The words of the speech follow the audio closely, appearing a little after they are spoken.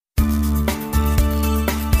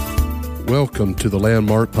Welcome to the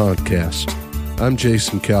Landmark Podcast. I'm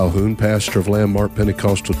Jason Calhoun, pastor of Landmark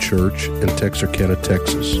Pentecostal Church in Texarkana,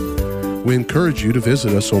 Texas. We encourage you to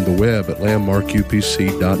visit us on the web at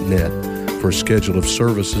landmarkupc.net for a schedule of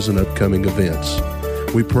services and upcoming events.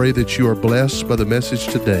 We pray that you are blessed by the message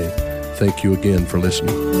today. Thank you again for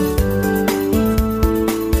listening.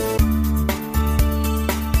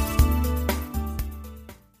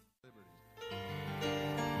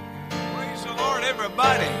 Praise the Lord,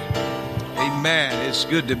 everybody. Amen. It's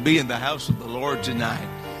good to be in the house of the Lord tonight.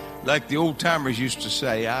 Like the old timers used to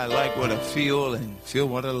say, I like what I feel and feel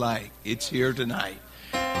what I like. It's here tonight.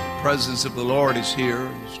 The presence of the Lord is here.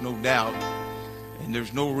 There's no doubt. And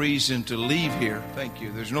there's no reason to leave here. Thank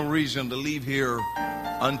you. There's no reason to leave here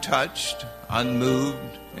untouched,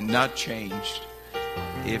 unmoved, and not changed.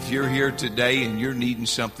 If you're here today and you're needing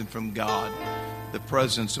something from God, the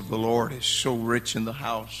presence of the Lord is so rich in the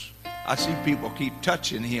house. I see people keep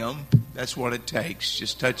touching Him. That's what it takes,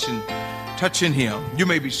 just touching Him. You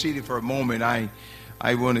may be seated for a moment. I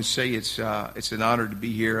want to say it's an honor to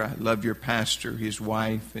be here. I love your pastor, his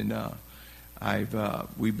wife, and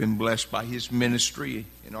we've been blessed by his ministry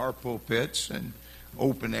in our pulpits and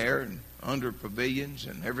open air and under pavilions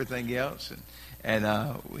and everything else.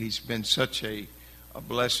 And he's been such a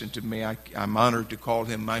blessing to me. I'm honored to call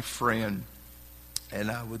him my friend,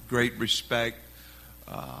 and with great respect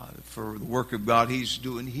for the work of God he's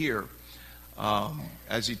doing here.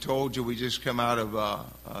 As he told you, we just come out of a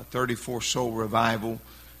 34 soul revival,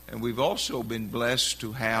 and we've also been blessed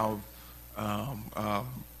to have.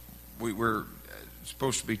 We were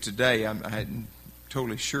supposed to be today. I hadn't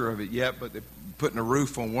totally sure of it yet, but they're putting a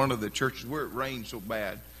roof on one of the churches where it rained so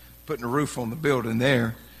bad. Putting a roof on the building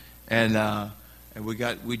there, and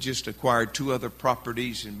we just acquired 2 other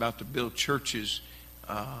properties and about to build churches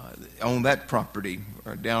on that property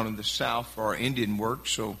down in the south for our Indian work.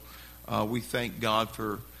 So we thank God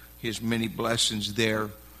for His many blessings there,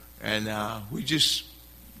 and we just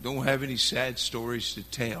don't have any sad stories to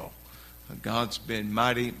tell. God's been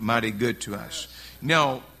mighty, mighty good to us.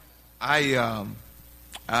 Now, I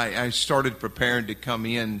started preparing to come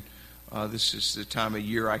in. This is the time of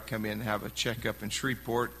year I come in and have a checkup in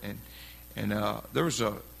Shreveport, and there was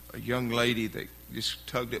a young lady that just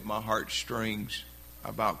tugged at my heartstrings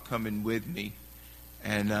about coming with me,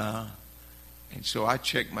 and so I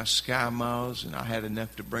checked my sky miles, and I had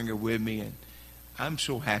enough to bring her with me, and I'm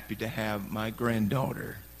so happy to have my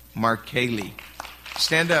granddaughter, Mark Haley.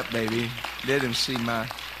 Stand up, baby. Let him see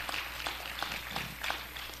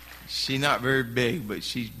she's not very big, but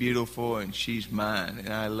she's beautiful, and she's mine,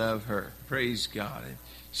 and I love her. Praise God. And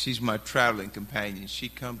she's my traveling companion. She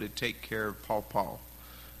come to take care of Paw,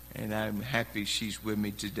 and I'm happy she's with me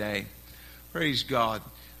today. Praise God.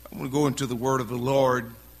 I want to go into the word of the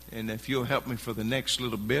Lord, and if you'll help me for the next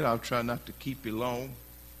little bit, I'll try not to keep you long.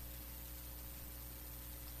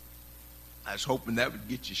 I was hoping that would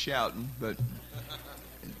get you shouting, but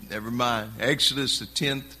never mind. Exodus, the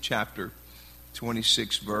 10th chapter,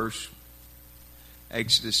 26th verse.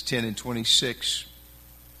 Exodus 10 and 26.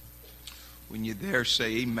 When you're there,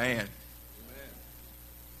 say amen. Amen.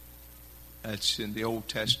 That's in the Old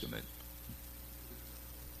Testament.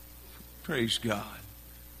 Praise God.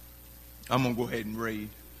 I'm going to go ahead and read.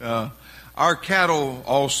 Our cattle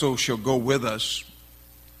also shall go with us.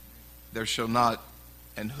 There shall not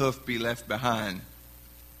an hoof be left behind.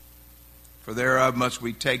 For thereof must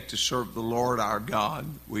we take to serve the Lord our God.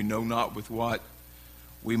 We know not with what.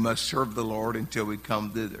 We must serve the Lord until we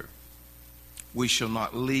come thither. We shall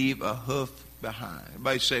not leave a hoof behind.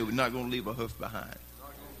 Everybody say, we're not going to leave a hoof behind.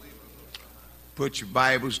 Put your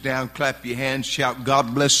Bibles down, clap your hands, shout,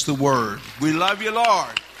 God bless the word. We love you,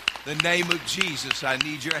 Lord. In the name of Jesus, I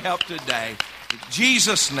need your help today. In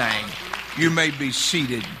Jesus' name, you may be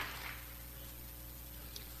seated.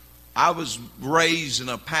 I was raised in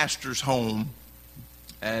a pastor's home,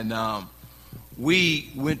 and we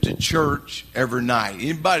went to church every night.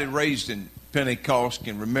 Anybody raised in Pentecost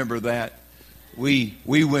can remember that. We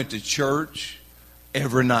went to church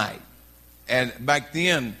every night. And back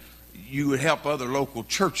then, you would help other local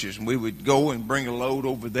churches, and we would go and bring a load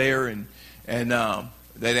over there, and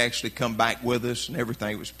they'd actually come back with us and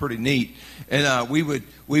everything. It was pretty neat. And we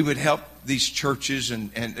would help these churches,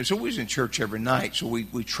 and so we was in church every night, so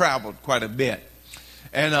we traveled quite a bit.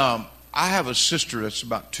 And I have a sister that's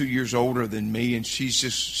about 2 years older than me, and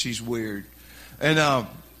she's weird. And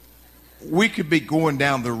we could be going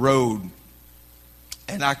down the road,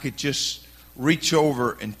 and I could just reach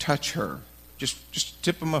over and touch her. Just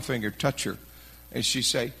tip of my finger, touch her. And she'd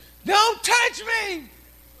say, "Don't touch me."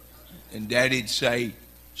 And Daddy'd say,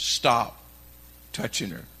 "Stop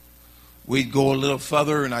touching her." we'd go a little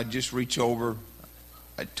further, and I'd just reach over.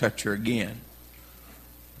 I'd touch her again.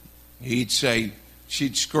 He'd say,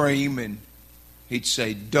 she'd scream, and he'd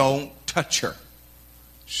say, don't touch her.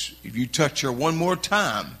 If you touch her one more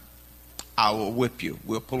time, I will whip you.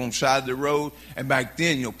 We'll pull on the side of the road. And back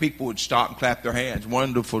then, people would stop and clap their hands.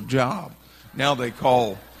 Wonderful job. Now they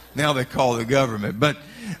call the government. But,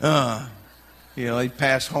 they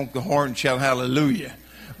pass, honk the horn, and shout hallelujah.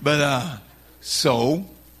 But, so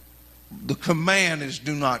the command is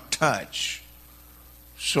do not touch.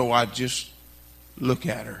 So I just look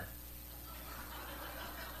at her.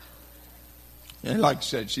 And like I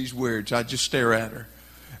said, she's weird, so I just stare at her.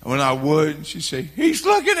 And when I would, she'd say, he's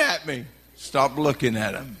looking at me. Stop looking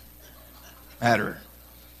at him. At her.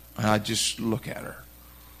 And I just look at her.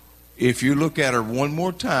 If you look at her one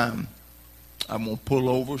more time, I'm going to pull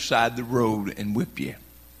over side the road and whip you.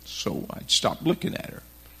 So I'd stop looking at her.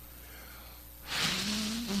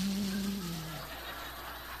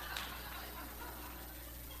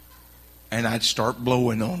 And I'd start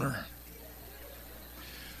blowing on her.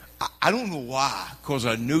 I don't know why, because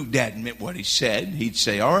I knew Dad meant what he said. He'd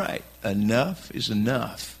say, all right, enough is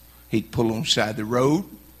enough. He'd pull on the side of the road,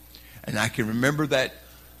 and I can remember that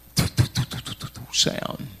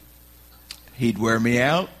sound. He'd wear me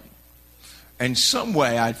out, and some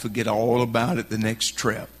way I'd forget all about it the next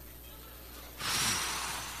trip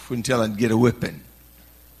until I'd get a whipping.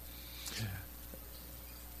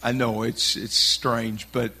 I know it's strange,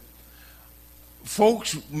 but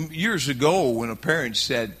folks, years ago when a parent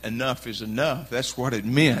said enough is enough, that's what it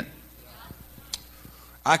meant.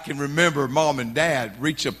 I can remember Mom and Dad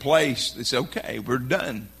reach a place that said, okay, we're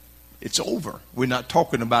done. It's over. We're not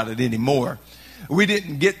talking about it anymore. We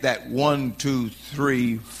didn't get that 1, 2,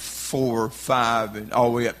 3, 4, 5, and all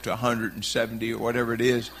the way up to 170 or whatever it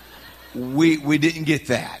is. We didn't get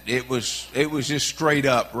that. It was just straight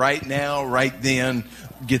up, right now, right then,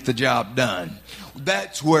 get the job done.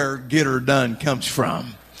 That's where get her done comes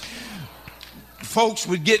from. Folks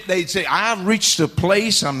they'd say, I've reached a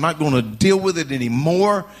place, I'm not going to deal with it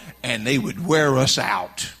anymore, and they would wear us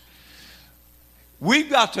out. We've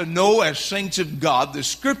got to know as saints of God, the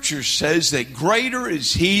scripture says that greater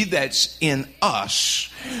is he that's in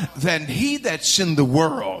us than he that's in the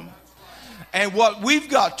world. And what we've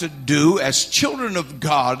got to do as children of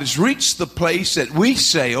God is reach the place that we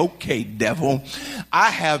say, okay, devil,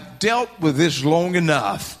 I have dealt with this long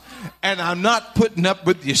enough, and I'm not putting up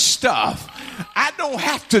with your stuff. I don't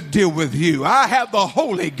have to deal with you. I have the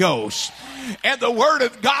Holy Ghost. And the Word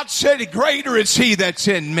of God said, greater is he that's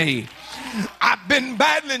in me. I've been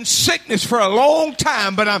battling sickness for a long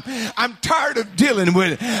time, but I'm tired of dealing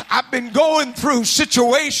with it. I've been going through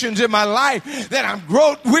situations in my life that I'm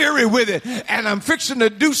grown weary with it, and I'm fixing to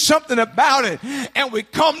do something about it. And we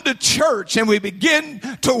come to church and we begin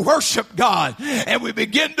to worship God, and we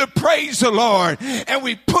begin to praise the Lord, and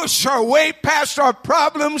we push our way past our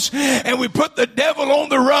problems, and we put the devil on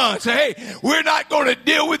the run. Say, hey, we're not going to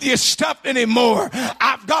deal with your stuff anymore.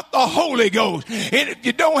 I've got the Holy Ghost. And if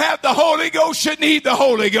you don't have the Holy Ghost, you need the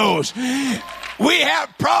Holy Ghost. We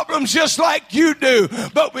have problems just like you do,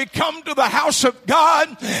 but we come to the house of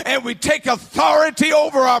God and we take authority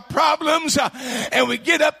over our problems, and we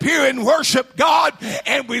get up here and worship God,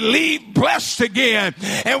 and we leave blessed again,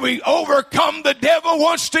 and we overcome the devil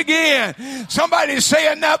once again. Somebody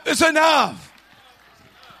say enough is enough.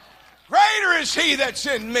 Greater is he that's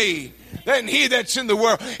in me than he that's in the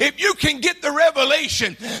world. If you can get the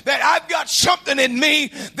revelation that I've got something in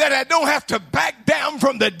me that I don't have to back down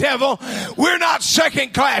from the devil. We're not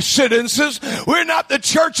second-class citizens. We're not the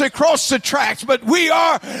church across the tracks, but we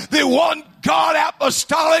are the one God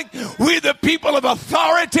apostolic. We're the people of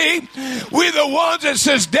authority. We're the ones that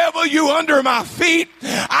says, devil, you under my feet.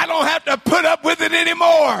 I don't have to put up with it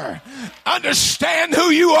anymore. Understand who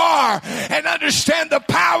you are, and understand the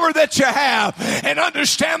power that you have, and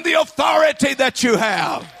understand the authority that you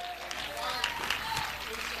have.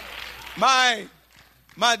 My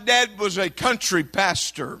dad was a country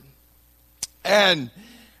pastor, and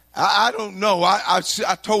I don't know. I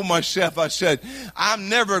told myself, I said, I'm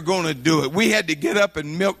never going to do it. We had to get up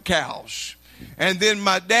and milk cows. And then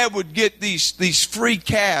my dad would get these free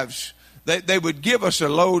calves. They would give us a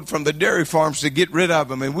load from the dairy farms to get rid of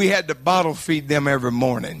them. And we had to bottle feed them every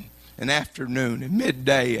morning and afternoon and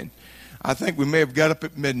midday. And I think we may have got up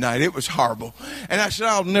at midnight. It was horrible. And I said,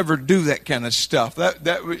 I'll never do that kind of stuff.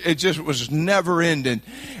 It just was never ending.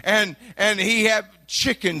 And he had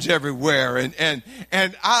chickens everywhere. And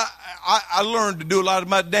I learned to do a lot of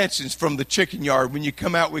my dancings from the chicken yard. When you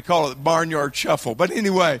come out, we call it the barnyard shuffle. But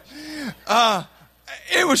anyway,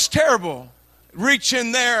 it was terrible. reach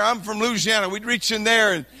in there. I'm from Louisiana. We'd reach in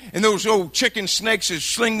there and those old chicken snakes would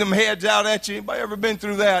sling them heads out at you. Anybody ever been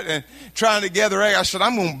through that? And trying to gather eggs. I said,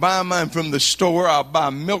 I'm going to buy mine from the store. I'll buy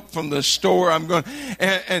milk from the store.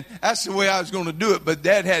 And that's the way I was going to do it. But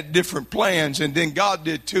Dad had different plans, and then God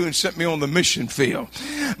did too, and sent me on the mission field.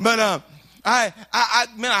 But I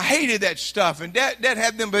hated that stuff. And Dad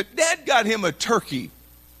had them, but Dad got him a turkey,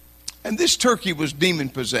 and this turkey was demon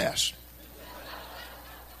possessed.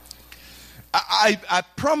 I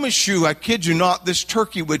promise you, I kid you not, this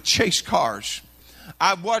turkey would chase cars.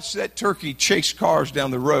 I watched that turkey chase cars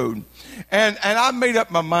down the road. And I made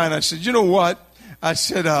up my mind. I said, you know what? I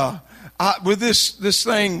said, with this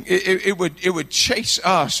thing, it would chase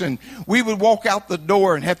us, and we would walk out the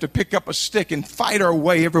door and have to pick up a stick and fight our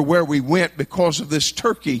way everywhere we went because of this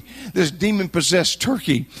turkey, this demon-possessed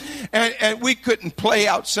turkey. And we couldn't play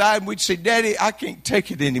outside. We'd say, Daddy, I can't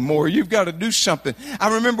take it anymore. You've got to do something.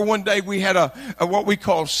 I remember one day we had a what we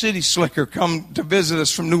call city slicker come to visit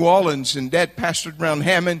us from New Orleans, and Dad pastored around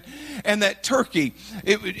Hammond, and that turkey,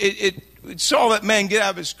 it saw that man get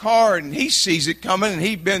out of his car, and he sees it coming, and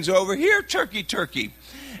he bends over. Here, turkey.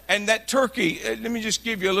 And that turkey, let me just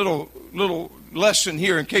give you a little lesson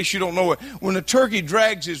here in case you don't know it. When a turkey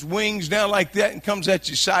drags his wings down like that and comes at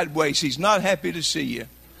you sideways, he's not happy to see you.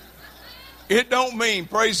 It don't mean,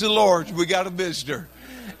 praise the Lord, we got a visitor.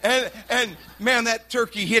 And man, that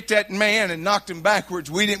turkey hit that man and knocked him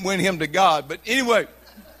backwards. We didn't win him to God. But anyway,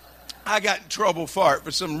 I got in trouble for it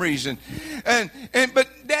for some reason. But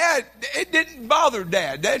Dad, it didn't bother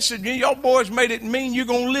Dad. Dad said, y'all boys made it mean, you're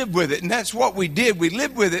going to live with it. And that's what we did. We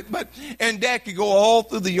lived with it. And Dad could go all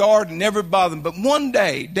through the yard and never bother him. But one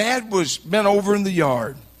day, Dad was bent over in the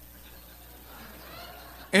yard.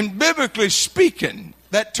 And biblically speaking,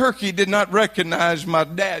 that turkey did not recognize my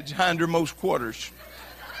dad's hindermost quarters.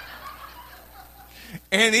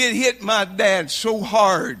 And it hit my dad so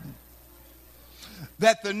hard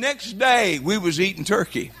that the next day we was eating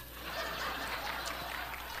turkey.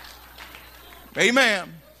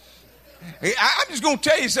 Amen. I'm just going to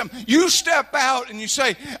tell you something. You step out and you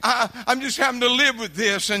say, I'm just having to live with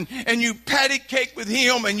this. And you patty cake with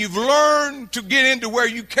him, and you've learned to get into where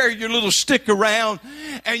you carry your little stick around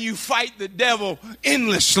and you fight the devil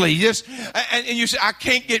endlessly. And you say, I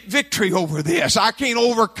can't get victory over this. I can't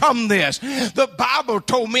overcome this. The Bible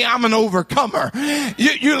told me I'm an overcomer.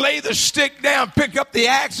 You lay the stick down, pick up the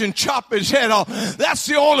axe, and chop his head off. That's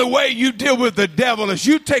the only way you deal with the devil, is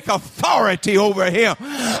you take authority over him.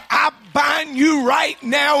 I bind you right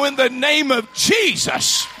now in the name of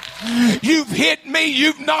Jesus. You've hit me.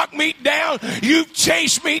 You've knocked me down. You've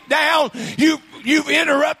chased me down. You've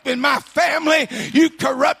interrupted my family. You've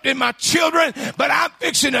corrupted my children. But I'm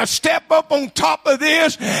fixing to step up on top of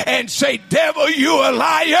this and say, devil, you a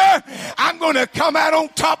liar. I'm going to come out on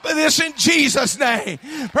top of this in Jesus' name.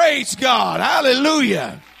 Praise God.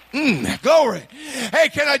 Hallelujah. Glory. Hey,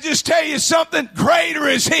 can I just tell you something? Greater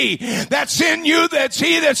is he that's in you, that's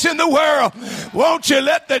he that's in the world. Won't you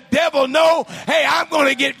let the devil know, hey, I'm going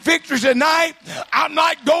to get victory tonight. I'm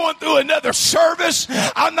not going through another service.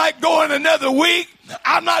 I'm not going another week.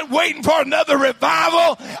 I'm not waiting for another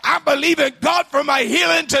revival. I'm believing God for my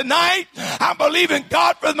healing tonight. I'm believing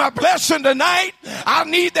God for my blessing tonight. I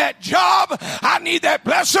need that job. I need that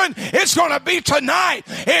blessing. It's going to be tonight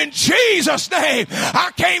in Jesus' name.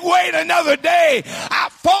 I can't wait another day. I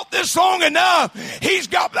fought this long enough.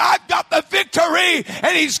 I've got the victory,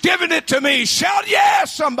 and he's given it to me. Shout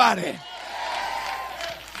yes, somebody.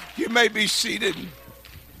 You may be seated.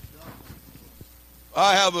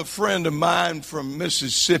 I have a friend of mine from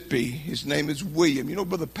Mississippi. His name is William. You know,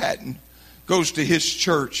 Brother Patton goes to his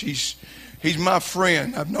church. He's my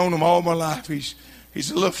friend. I've known him all my life. He's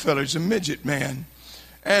a little fella. He's a midget man.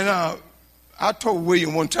 And I told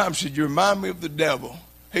William one time, I said, you remind me of the devil.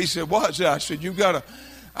 He said, what's that? I said, you got to.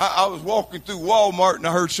 I was walking through Walmart, and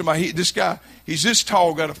I heard somebody, this guy, he's this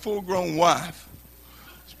tall, got a full-grown wife.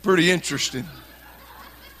 It's pretty interesting.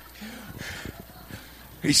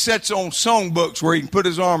 He sets on songbooks where he can put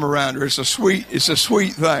his arm around her. It's a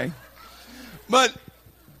sweet thing. But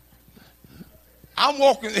I'm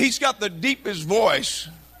walking, he's got the deepest voice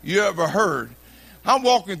you ever heard. I'm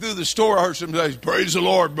walking through the store, I heard somebody say, praise the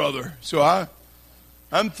Lord, brother. So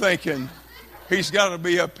I'm thinking he's got to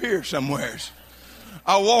be up here somewhere.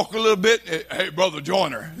 I walk a little bit, hey, Brother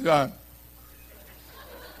Joyner.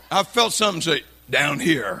 I felt something say, down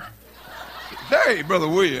here. Hey, Brother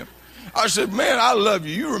William. I said, man, I love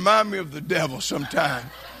you. You remind me of the devil sometimes.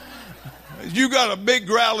 You got a big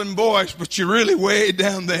growling voice, but you're really way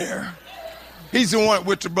down there. He's the one that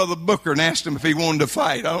went to Brother Booker and asked him if he wanted to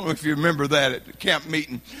fight. I don't know if you remember that at the camp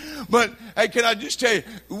meeting. But, hey, can I just tell you,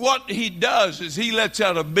 what he does is he lets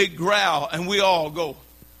out a big growl, and we all go.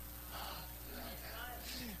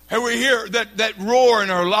 And we hear that roar in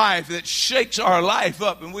our life that shakes our life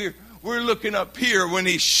up, and we're looking up here when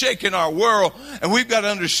he's shaking our world, and we've got to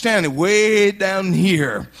understand it way down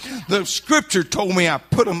here. The scripture told me I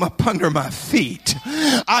put him up under my feet.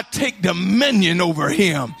 I take dominion over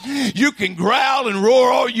him. You can growl and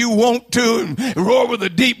roar all you want to and roar with a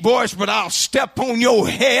deep voice, but I'll step on your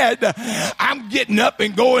head. I'm getting up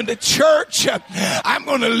and going to church. I'm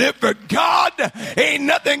going to live for God. Ain't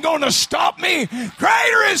nothing going to stop me.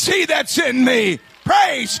 Greater is he that's in me.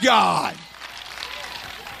 Praise God.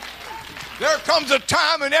 There comes a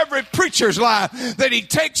time in every preacher's life that he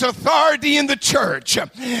takes authority in the church.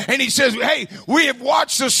 And he says, hey, we have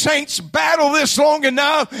watched the saints battle this long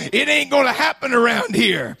enough. It ain't going to happen around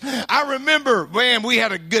here. I remember, man, we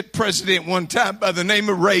had a good president one time by the name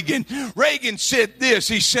of Reagan. Reagan said this.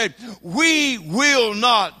 He said, we will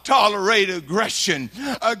not tolerate aggression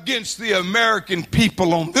against the American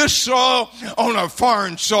people on this soil, on our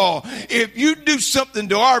foreign soil. If you do something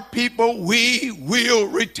to our people, we will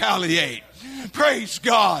retaliate. Praise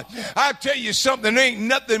God. I tell you something, there ain't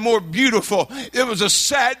nothing more beautiful. It was a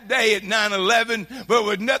sad day at 9/11, but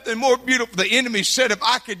with nothing more beautiful. The enemy said, if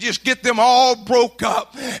I could just get them all broke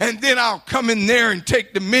up, and then I'll come in there and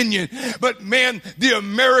take dominion. But man, the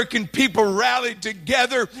American people rallied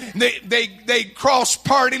together. They crossed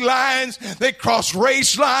party lines. They crossed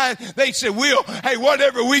race lines. They said, hey,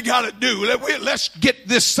 whatever we got to do, let's get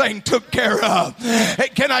this thing took care of. Hey,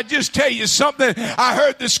 can I just tell you something? I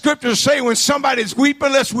heard the scripture say, when somebody's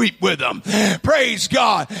weeping, let's weep with them. Praise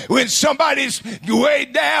God. When somebody's way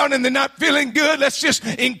down and they're not feeling good, let's just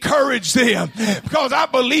encourage them. Because I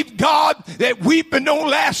believe, God, that weeping don't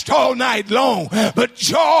last all night long, but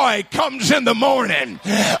joy comes in the morning.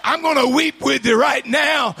 I'm going to weep with you right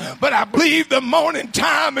now, but I believe the morning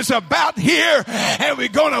time is about here, and we're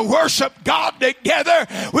going to worship God together.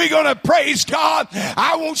 We're going to praise God.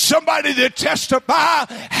 I want somebody to testify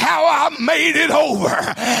how I made it over,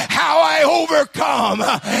 how I overcome.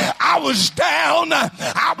 I was down,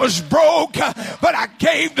 I was broke, but I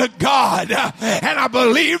gave to God, and I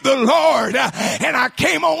believed the Lord, and I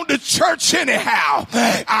came on to church anyhow.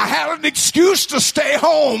 I had an excuse to stay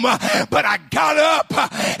home, but I got up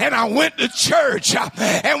and I went to church,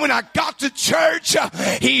 and when I got to church,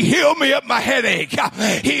 he healed me of my headache,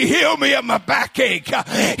 he healed me of my backache,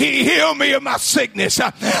 he healed me of my sickness.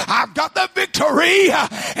 I've got the victory,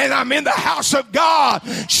 and I'm in the house of God.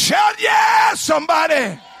 Shout yes,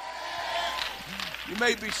 somebody. You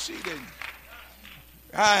may be seated.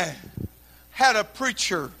 I had a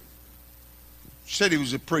preacher, said he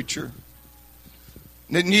was a preacher,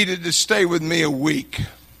 that needed to stay with me a week.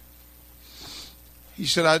 He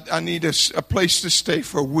said, I need a place to stay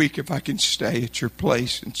for a week if I can stay at your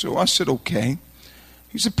place. And so I said, okay.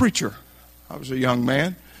 He's a preacher. I was a young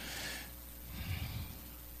man.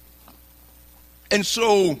 And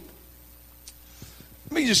so,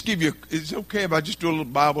 let me just give you, is it okay if I just do a little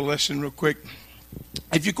Bible lesson real quick?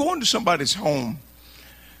 If you go into somebody's home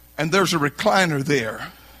and there's a recliner there,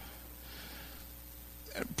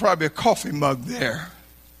 probably a coffee mug there,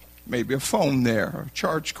 maybe a phone there, or a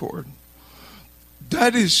charge cord,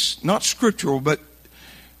 that is not scriptural, but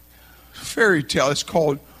fairy tale. It's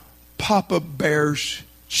called Papa Bear's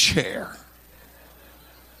chair.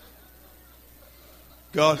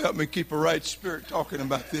 God help me keep a right spirit talking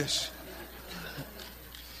about this.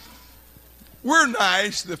 We're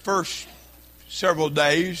nice the first several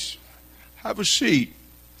days. Have a seat.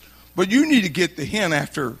 But you need to get the hint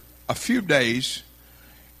after a few days.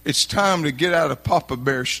 It's time to get out of Papa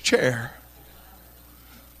Bear's chair.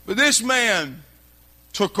 But this man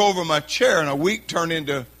took over my chair, and a week turned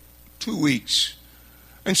into 2 weeks.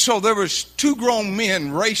 And so there was 2 grown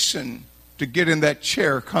men racing to get in that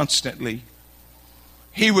chair constantly.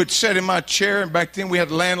 He would sit in my chair, and back then we had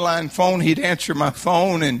a landline phone. He'd answer my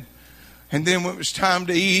phone, and then when it was time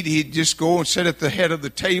to eat, he'd just go and sit at the head of the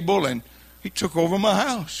table, and he took over my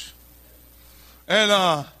house.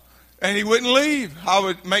 And he wouldn't leave. I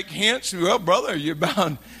would make hints. Well, brother, you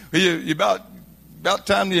about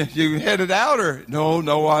time you headed out, or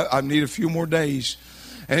no, I need a few more days.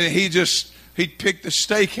 And he'd pick the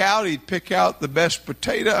steak out. He'd pick out the best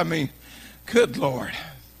potato. I mean, good Lord.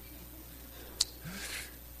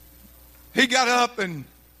 He got up and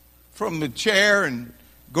from the chair and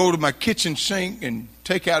go to my kitchen sink and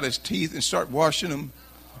take out his teeth and start washing them.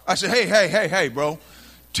 I said, hey, bro,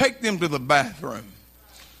 take them to the bathroom.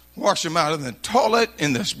 Wash them out in the toilet,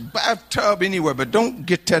 in this bathtub, anywhere, but don't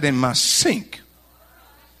get that in my sink.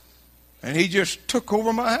 And he just took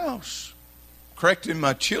over my house, correcting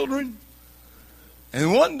my children.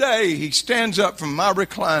 And one day he stands up from my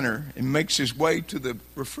recliner and makes his way to the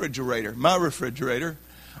refrigerator, my refrigerator,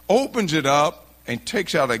 opens it up and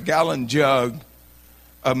takes out a gallon jug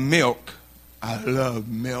of milk. I love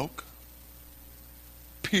milk.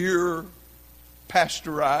 Pure,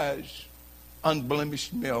 pasteurized,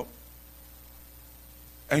 unblemished milk.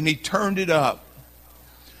 And he turned it up.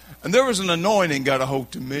 And there was an anointing got a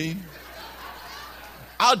hold of me.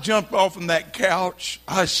 I jumped off from that couch.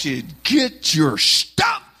 I said, get your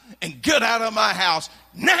stuff and get out of my house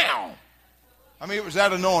now. I mean, it was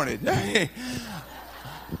that anointed.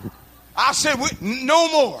 I said,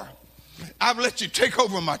 no more. I've let you take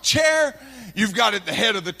over my chair. You've got at the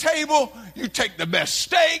head of the table. You take the best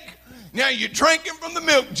steak. Now you're drinking from the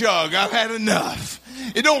milk jug. I've had enough.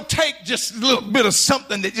 It don't take just a little bit of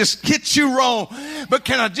something that just gets you wrong. But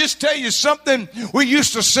can I just tell you something? We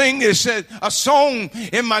used to sing, it said, a song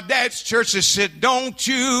in my dad's church that said, don't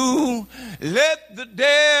you let the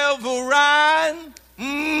devil ride.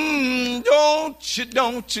 Don't you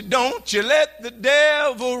let the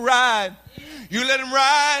devil ride. You let him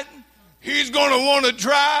ride. He's going to want to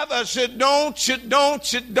drive. I said, don't you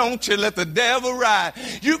let the devil ride.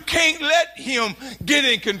 You can't let him get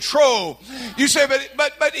in control. You say, but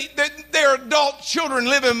there are adult children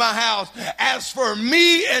live in my house. As for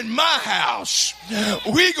me and my house,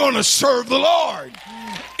 we're going to serve the Lord.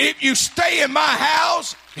 If you stay in my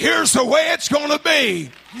house, here's the way it's going to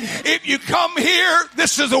be. If you come here,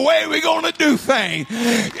 this is the way we're going to do things.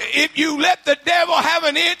 If you let the devil have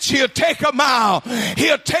an inch, he'll take a mile.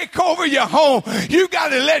 He'll take over your home. You got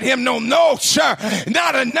to let him know, no, sir,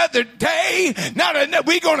 not another day.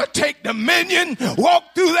 We're going to take dominion,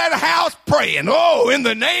 walk through that house praying, oh, in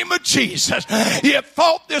the name of Jesus. You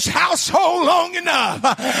fought this household long enough,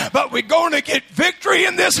 but we're going to get victory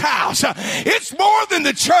in this house. It's more than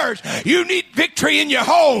the church. You need victory in your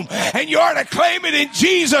home, and you ought to claim it in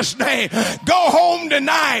Jesus' name. Go home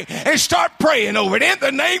tonight and start praying over it in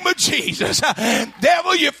the name of Jesus.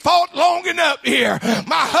 Devil, you fought long enough here.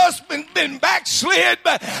 My husband's been backslid,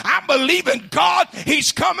 but I'm believing God,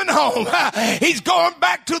 he's coming home. He's going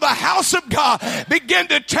back to the house of God. Begin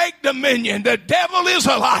to take dominion. The devil is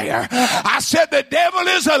a liar. I said the devil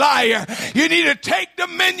is a liar. You need to take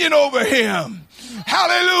dominion over him.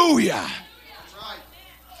 Hallelujah.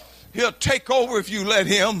 He'll take over if you let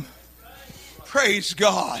him. Praise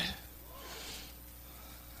God.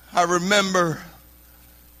 I remember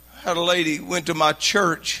I had a lady went to my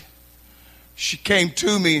church. She came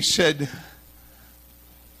to me and said,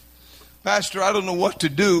 Pastor, I don't know what to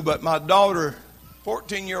do, but my daughter,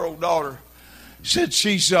 14-year-old daughter, said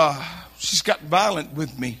she's got violent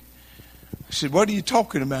with me. I said, what are you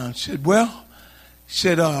talking about? She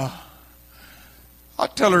said, I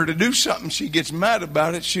tell her to do something. She gets mad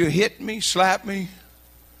about it. She'll hit me, slap me.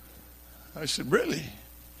 I said, really?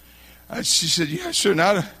 She said, yes, sir. And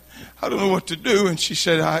I don't know what to do. And she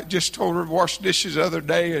said, I just told her to wash dishes the other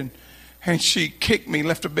day, and she kicked me,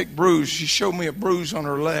 left a big bruise. She showed me a bruise on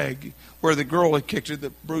her leg where the girl had kicked her. The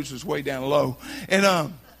bruise was way down low.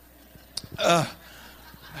 And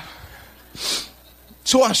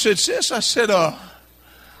so I said, sis,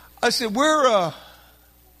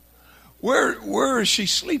 where is she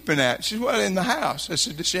sleeping at? She said, well, in the house. I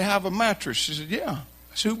said, does she have a mattress? She said, yeah.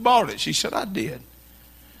 I said, who bought it? She said, I did.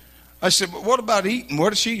 I said, but what about eating? What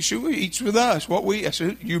does she eat? She eats with us. I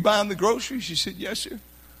said, you buying the groceries? She said, yes, sir.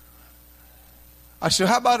 I said,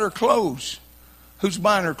 how about her clothes? Who's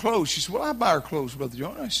buying her clothes? She said, well, I buy her clothes, Brother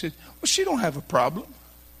John. I said, well, she don't have a problem.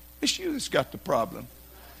 It's you that's got the problem.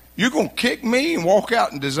 You're going to kick me and walk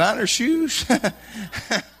out in designer shoes? You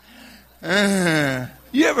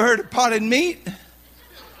ever heard of potted meat?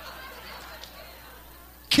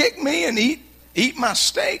 Kick me and eat my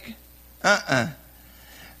steak?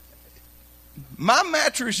 My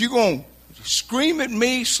mattress, you going to scream at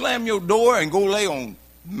me, slam your door, and go lay on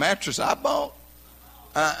the mattress I bought?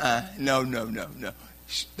 No.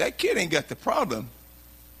 That kid ain't got the problem.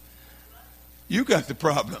 You got the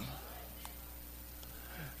problem.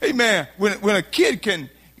 Amen. When a kid can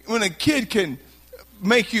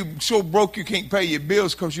make you so broke you can't pay your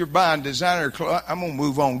bills because you're buying designer clothes. I'm going to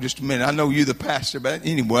move on just a minute. I know you're the pastor, but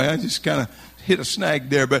anyway, I just kind of hit a snag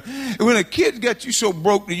there. But when a kid got you so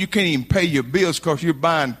broke that you can't even pay your bills because you're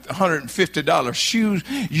buying $150 shoes,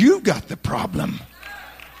 you got the problem.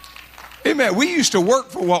 Amen. We used to work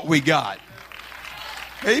for what we got.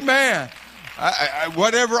 Amen.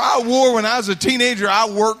 Whatever I wore when I was a teenager, I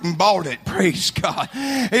worked and bought it. Praise God.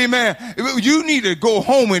 Amen. You need to go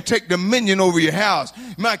home and take dominion over your house.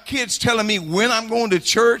 My kids telling me when I'm going to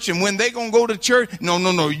church and when they're going to go to church. No.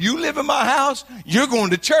 You live in my house, you're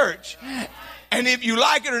going to church. And if you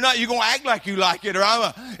like it or not, you're going to act like you like it. Or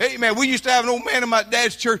hey man, we used to have an old man in my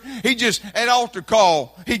dad's church. He just, at altar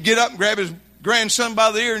call, he'd get up and grab his grandson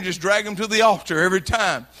by the ear and just drag him to the altar every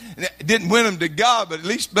time. And it didn't win him to God, but at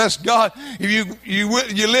least bless God, if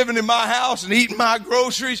you're living in my house and eating my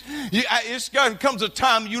groceries, comes a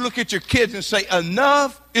time you look at your kids and say,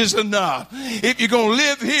 enough is enough. If you're going to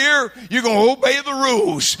live here, you're going to obey the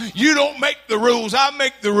rules. You don't make the rules. I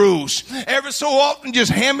make the rules. Every so often,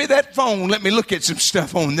 just hand me that phone. Let me look at some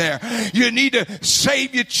stuff on there. You need to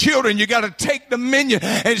save your children. You got to take dominion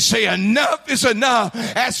and say, enough is enough.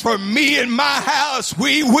 As for me and my house,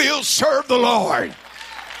 we will serve the Lord.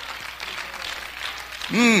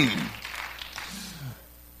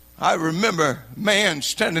 I remember a man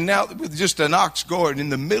standing out with just an ox goad in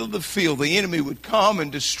the middle of the field. The enemy would come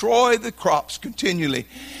and destroy the crops continually.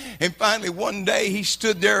 And finally, one day, he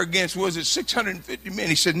stood there against, 650 men?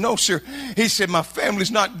 He said, no, sir. He said, my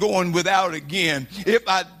family's not going without again. If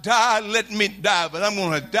I die, let me die. But I'm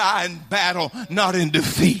going to die in battle, not in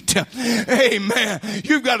defeat. Amen.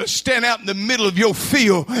 You've got to stand out in the middle of your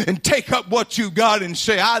field and take up what you got and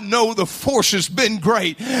say, I know the force has been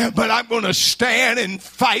great, but I'm going to stand and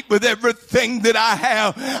fight with everything that I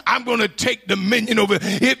have. I'm going to take dominion over it.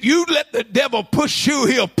 If you let the devil push you,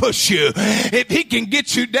 he'll push you. If he can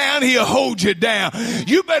get you down, he'll hold you down.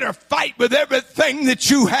 You better fight with everything that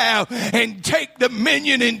you have and take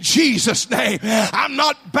dominion in Jesus' name. I'm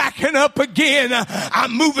not backing up again.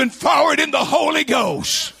 I'm moving forward in the Holy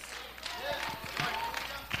Ghost.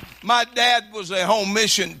 My dad was a home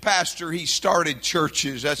mission pastor. He started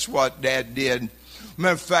churches. That's what Dad did.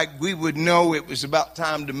 Matter of fact, we would know it was about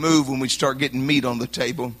time to move when we start getting meat on the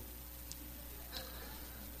table.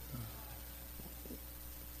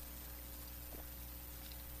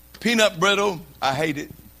 Peanut brittle, I hate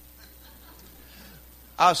it.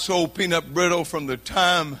 I sold peanut brittle from the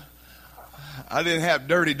time I didn't have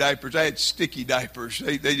dirty diapers. I had sticky diapers.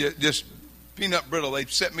 They just peanut brittle. They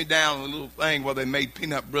set me down in a little thing where they made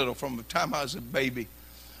peanut brittle from the time I was a baby.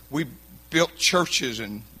 We built churches,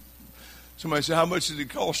 and somebody said, how much did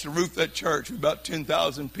it cost to roof that church? About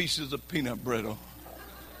 10,000 pieces of peanut brittle.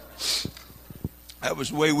 That was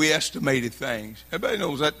the way we estimated things. Everybody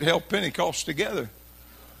knows that held Pentecost together.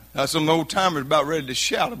 Now, some old timers about ready to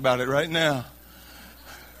shout about it right now.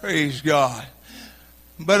 Praise God.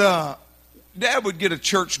 But Dad would get a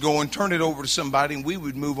church going, turn it over to somebody, and we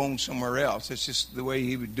would move on somewhere else. That's just the way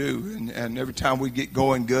he would do. And every time we'd get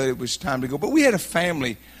going good, it was time to go. But we had a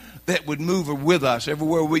family that would move with us.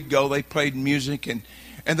 Everywhere we'd go, they played music, and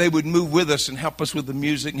they would move with us and help us with the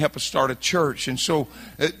music and help us start a church. And so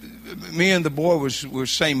me and the boy were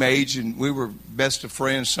same age, and we were best of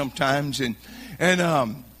friends sometimes. And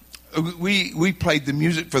we played the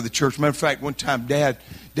music for the church. Matter of fact, one time Dad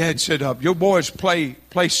said, your boys play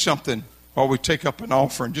something while we take up an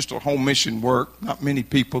offering, just a home mission work, not many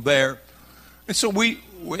people there. And so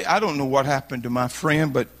I don't know what happened to my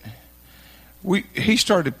friend, but he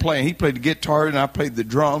started playing. He played the guitar and I played the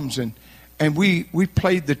drums, and we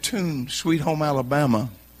played the tune Sweet Home Alabama.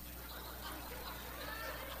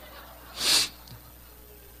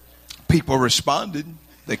 People responded.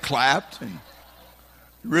 They clapped, and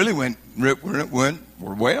really went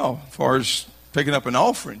well as far as picking up an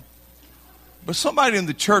offering. But somebody in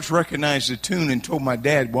the church recognized the tune and told my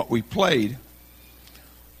dad what we played.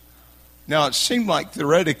 Now, it seemed like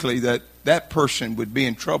theoretically that person would be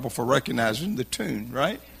in trouble for recognizing the tune,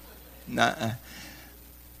 right? Nah.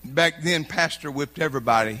 Back then, Pastor whipped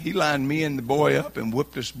everybody. He lined me and the boy up and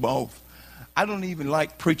whipped us both. I don't even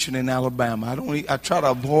like preaching in Alabama. I try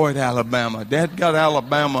to avoid Alabama. Dad got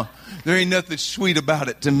Alabama. There ain't nothing sweet about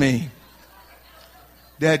it to me.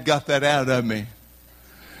 Dad got that out of me.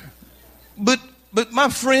 But my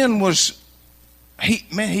friend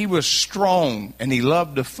he was strong, and he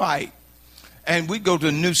loved to fight. And we'd go to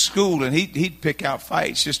a new school, and he'd pick out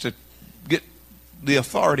fights just to get the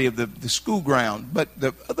authority of the school ground. But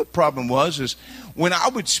the other problem is when I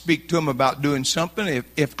would speak to him about doing something,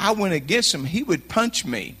 if I went against him, he would punch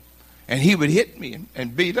me, and he would hit me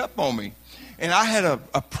and beat up on me. And I had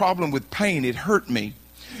a problem with pain. It hurt me.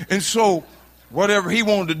 And so whatever he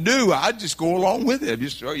wanted to do, I'd just go along with it.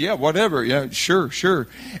 Just, yeah, whatever. Yeah, sure.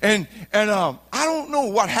 And I don't know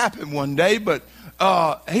what happened one day, but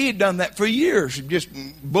he had done that for years. Just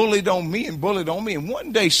bullied on me. And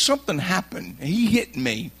one day something happened. He hit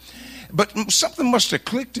me. But something must have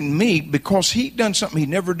clicked in me, because he'd done something he'd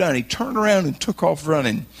never done. He turned around and took off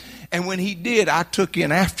running. And when he did, I took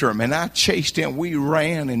in after him, and I chased him. We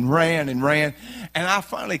ran. And I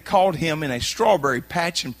finally caught him in a strawberry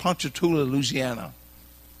patch in Ponchatoula, Louisiana.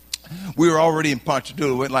 We were already in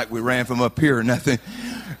Ponchatoula. It wasn't like we ran from up here or nothing.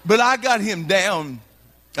 But I got him down,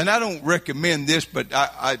 and I don't recommend this, but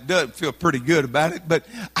I do feel pretty good about it. But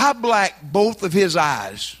I blacked both of his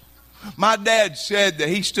eyes. My dad said that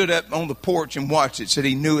he stood up on the porch and watched it, said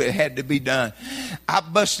he knew it had to be done. I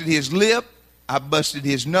busted his lip. I busted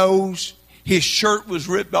his nose. His shirt was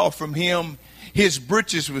ripped off from him. His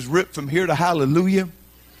britches was ripped from here to hallelujah.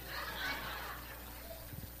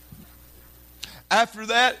 After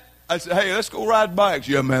that, I said, hey, let's go ride bikes.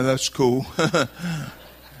 Yeah, man, that's cool.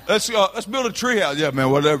 Let's build a treehouse. Yeah, man,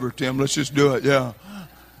 whatever, Tim. Let's just do it. Yeah.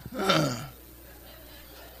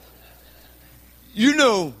 You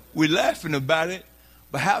know, we're laughing about it,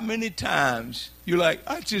 but how many times you're like,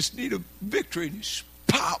 I just need a victory, and just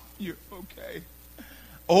pop, you're okay.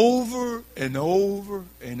 Over and over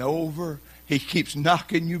and over, he keeps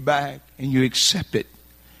knocking you back, and you accept it.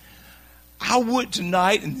 I would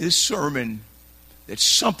tonight in this sermon that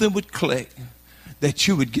something would click, that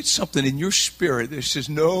you would get something in your spirit that says,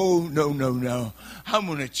 no, no, no, no. I'm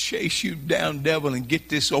going to chase you down, devil, and get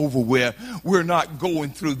this over with. We're not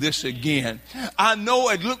going through this again. I know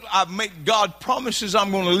I make God promises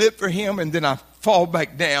I'm going to live for him, and then I fall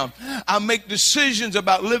back down. I make decisions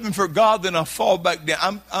about living for God, then I fall back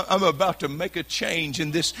down. I'm about to make a change in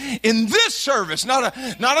this service. Not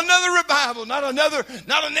another revival, not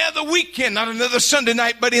another weekend, not another Sunday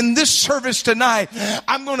night, but in this service tonight,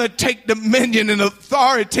 I'm going to take dominion and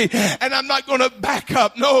authority, and I'm not going to back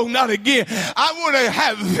up. No, not again. I want to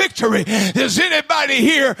have victory. Is anybody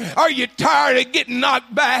here? Are you tired of getting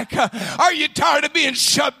knocked back? Are you tired of being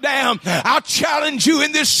shut down? I'll challenge you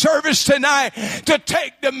in this service tonight to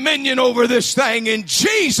take dominion over this thing in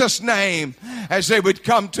Jesus' name. As they would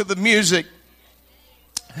come to the music,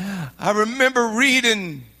 I remember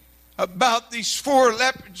reading about these 4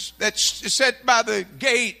 lepers that sat by the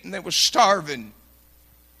gate, and they were starving.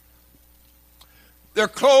 Their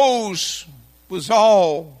clothes was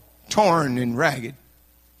all torn and ragged.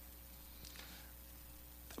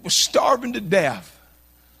 They were starving to death.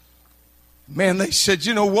 Man, they said,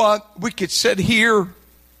 you know what? We could sit here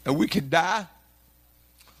and we could die.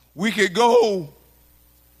 We could go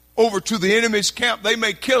over to the enemy's camp. They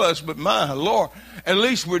may kill us, but my Lord, at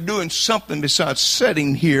least we're doing something besides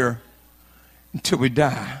sitting here until we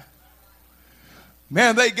die.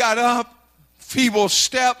 Man, they got up, feeble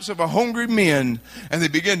steps of a hungry men, and they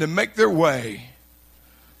began to make their way.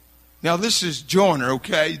 Now, this is Joyner,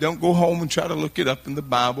 okay? Don't go home and try to look it up in the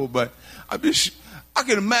Bible, but I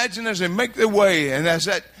can imagine as they make their way, and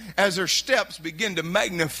as their steps begin to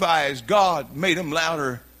magnify as God made them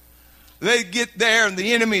louder, they get there and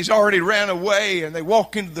the enemy's already ran away, and they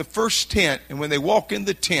walk into the first tent. And when they walk in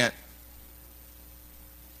the tent,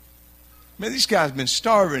 man, these guys have been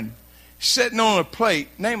starving, sitting on a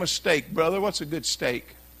plate. Name a steak, brother. What's a good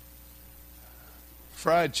steak?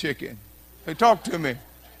 Fried chicken. Hey, talk to me.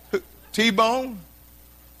 T-bone?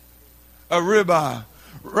 A ribeye.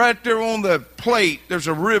 Right there on the plate, there's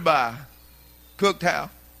a ribeye. Cooked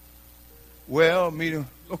how? Well, medium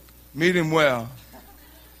well.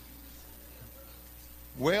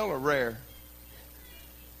 Well or rare?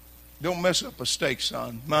 Don't mess up a steak,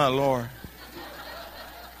 son. My Lord.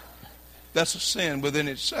 That's a sin within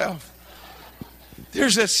itself.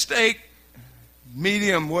 There's a steak,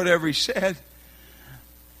 medium, whatever he said.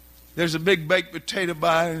 There's a big baked potato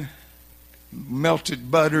by,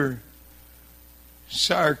 melted butter,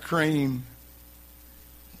 sour cream,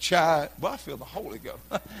 chai. Well, I feel the Holy Ghost.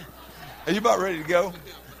 Are you about ready to go?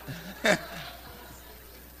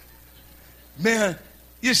 Man,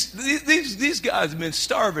 these guys have been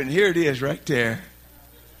starving. Here it is right there.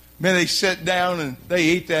 Man, they sat down and they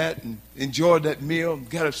ate that and enjoyed that meal. And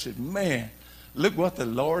got up and said, man, look what the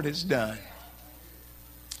Lord has done.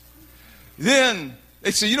 Then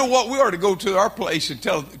they said, you know what? We ought to go to our place and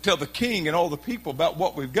tell the king and all the people about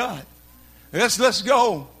what we've got. Let's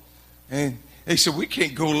go. And they said, we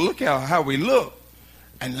can't go look how we look.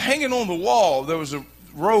 And hanging on the wall, there was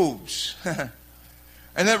robes.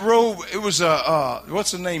 And that robe, it was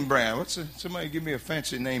what's the name brand? Somebody give me a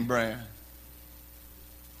fancy name brand.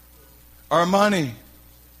 Armani. It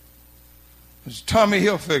was Tommy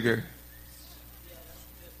Hilfiger.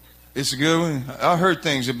 It's a good one. I heard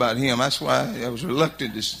things about him. That's why I was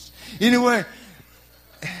reluctant to. Anyway,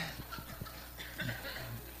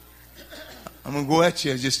 I'm going to go at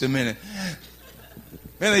you in just a minute.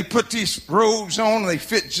 Man, they put these robes on and they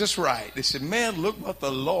fit just right. They said, man, look what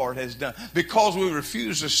the Lord has done. Because we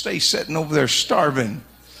refuse to stay sitting over there starving.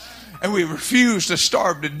 and we refused to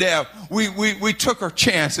starve to death. We took our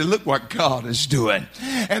chance, and look what God is doing.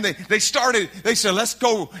 And they said, let's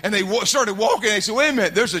go. And they started walking. They said, wait a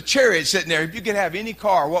minute, there's a chariot sitting there. If you could have any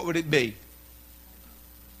car, what would it be?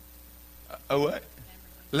 A what?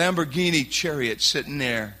 Lamborghini chariot sitting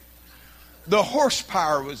there. The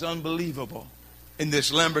horsepower was unbelievable in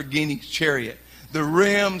this Lamborghini chariot. The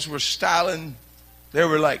rims were styling. They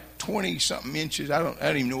were like 20-something inches. I don't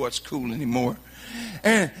even know what's cool anymore.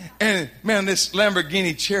 And man, this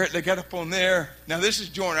Lamborghini chariot, they got up on there. Now, this is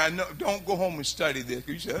Jordan. I know, don't go home and study this.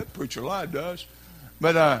 You say, that preacher lied to us.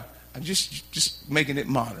 But I'm just making it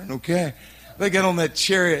modern, okay? They got on that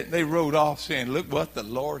chariot. They rode off saying, look what the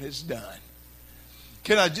Lord has done.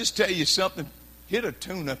 Can I just tell you something? Hit a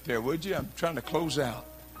tune up there, would you? I'm trying to close out.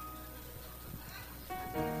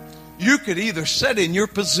 You could either sit in your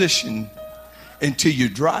position until you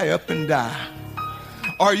dry up and die,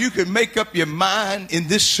 or you could make up your mind in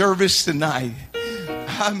this service tonight.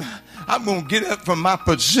 I'm going to get up from my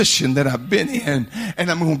position that I've been in,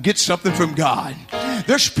 and I'm going to get something from God.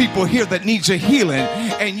 There's people here that needs a healing,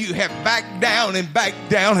 and you have backed down and backed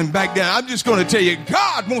down and backed down. I'm just going to tell you,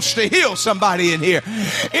 God wants to heal somebody in here.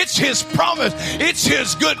 It's His promise. It's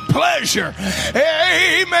His good pleasure.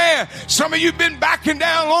 Amen. Some of you have been backing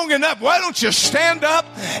down long enough. Why don't you stand up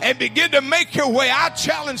and begin to make your way? I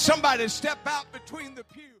challenge somebody to step out between the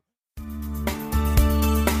pews.